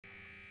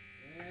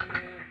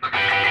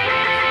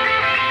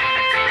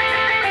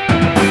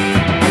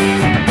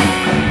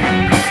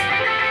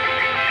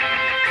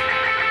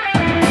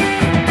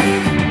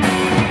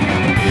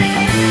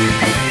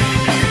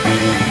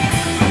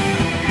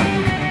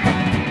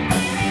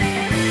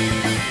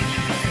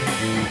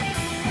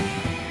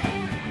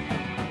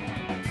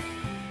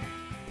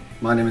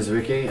My name is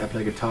Ricky. I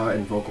play guitar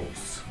and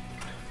vocals.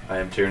 I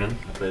am Tiernan.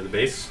 I play the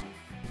bass.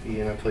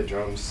 Ian, I play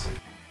drums.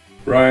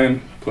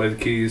 Ryan, play the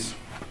keys.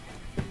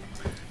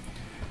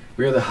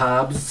 We are the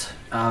Hobs.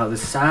 The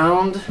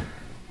sound,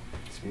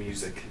 It's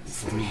music.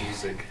 It's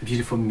music.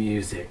 beautiful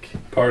music.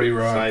 Party It's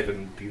rock. not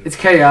even beautiful. It's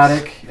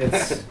chaotic.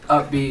 It's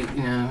upbeat.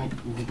 You know,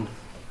 you can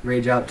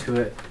rage out to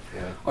it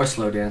Yeah. or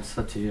slow dance. It's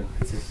up to you.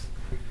 It's this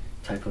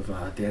type of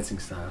dancing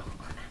style.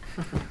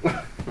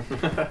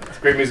 It's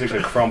great music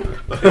like Crump.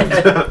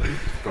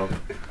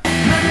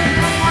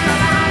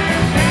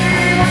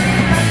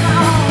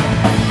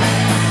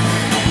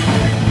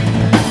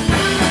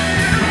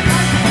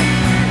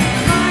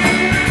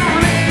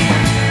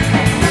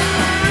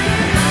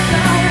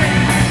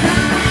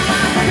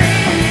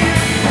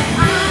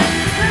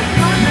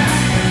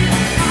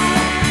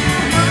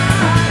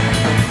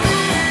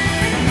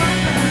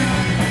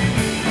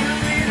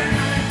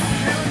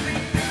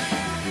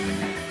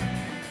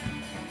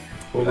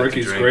 Well, That's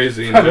Ricky's a drink.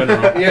 crazy in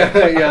general.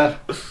 yeah.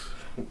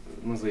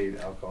 Mostly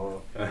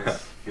alcohol.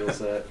 Feels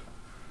that.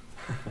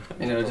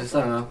 You know, just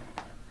I don't know,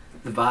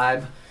 the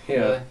vibe. Yeah.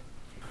 Really.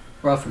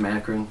 We're all from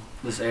Akron,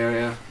 this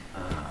area.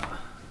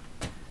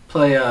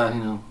 Play, you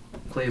know,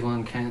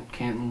 Cleveland,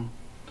 Canton,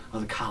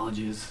 other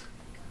colleges.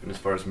 And as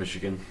far as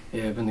Michigan,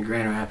 Yeah, I've been to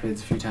Grand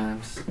Rapids a few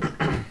times.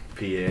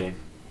 PA. Yeah,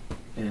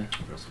 Where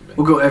else have we been?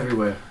 we'll go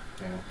everywhere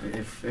Yeah.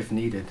 if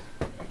needed.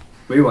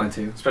 We want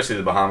to. Especially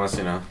the Bahamas,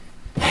 you know.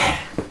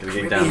 Get a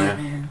gig down there.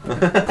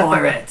 Man.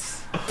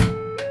 Pirates.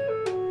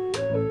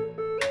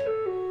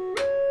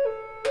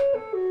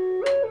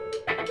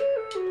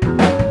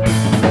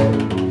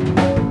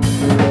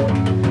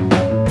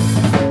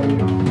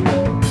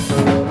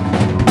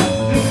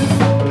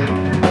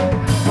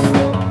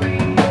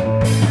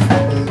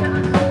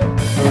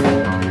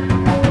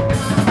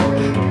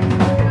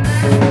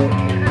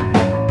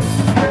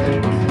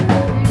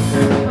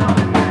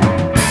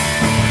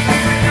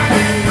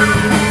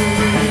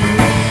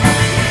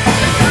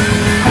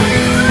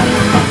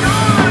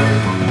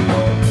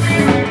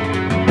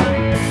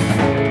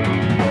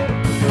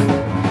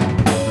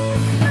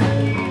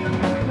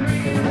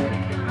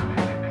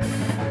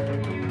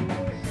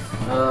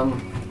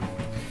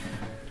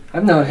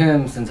 I've known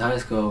him since high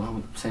school.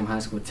 I'm same high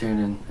school with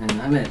Tiernan, and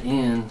I met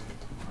Ian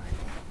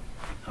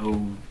like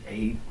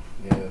 08,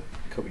 Yeah.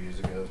 A couple years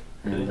ago.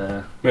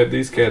 and Met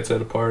these cats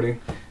at a party.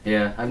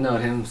 yeah, I've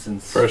known him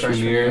since Freshman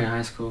year. in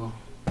high school.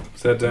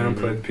 Sat down,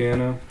 played the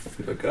piano.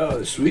 He's like, oh,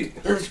 that's sweet.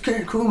 It's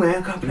kind of cool,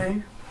 man. Come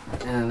play.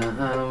 And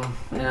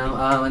you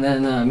know, and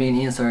then me and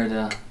Ian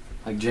started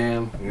like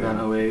jam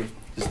around 08,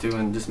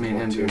 just me and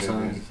him doing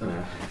songs. So.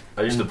 Yeah.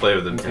 I used to play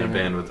with him in a Okay.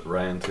 band with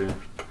Ryan too.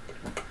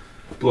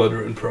 Blood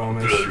Ruin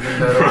Promise.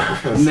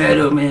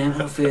 Metal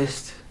man, a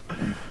fist.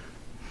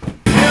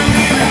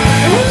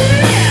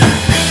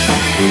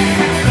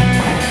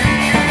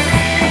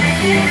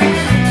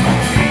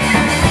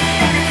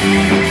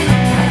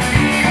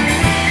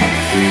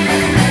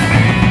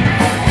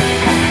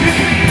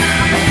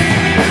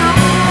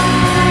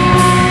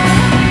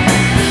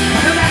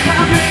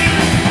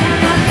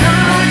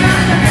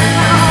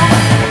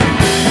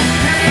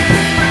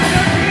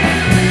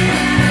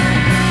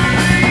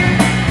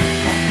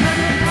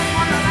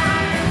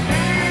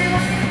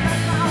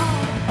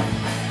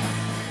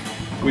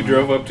 We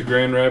drove up to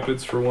Grand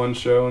Rapids for one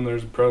show, and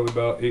there's probably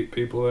about 8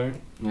 people there.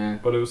 Yeah.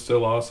 But it was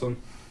still awesome.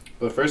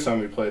 Well, the first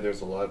time we played, there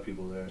was a lot of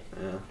people there.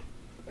 Yeah.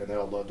 And they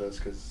all loved us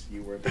because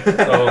you weren't there.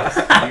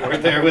 Oh, You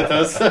weren't there with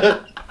us.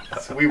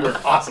 So we were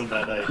awesome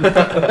that night.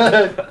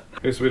 I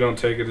guess we don't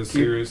take it as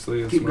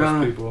seriously as keep most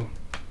going. people.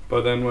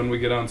 But then when we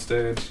get on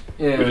stage,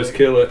 Yeah. we just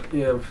kill it.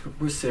 Yeah,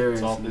 we're serious.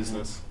 It's all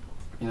business.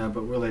 You know,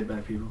 but we're laid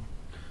back people.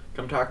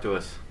 Come talk to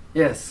us.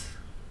 Yes,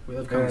 we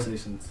love Yeah.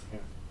 conversations. Yeah.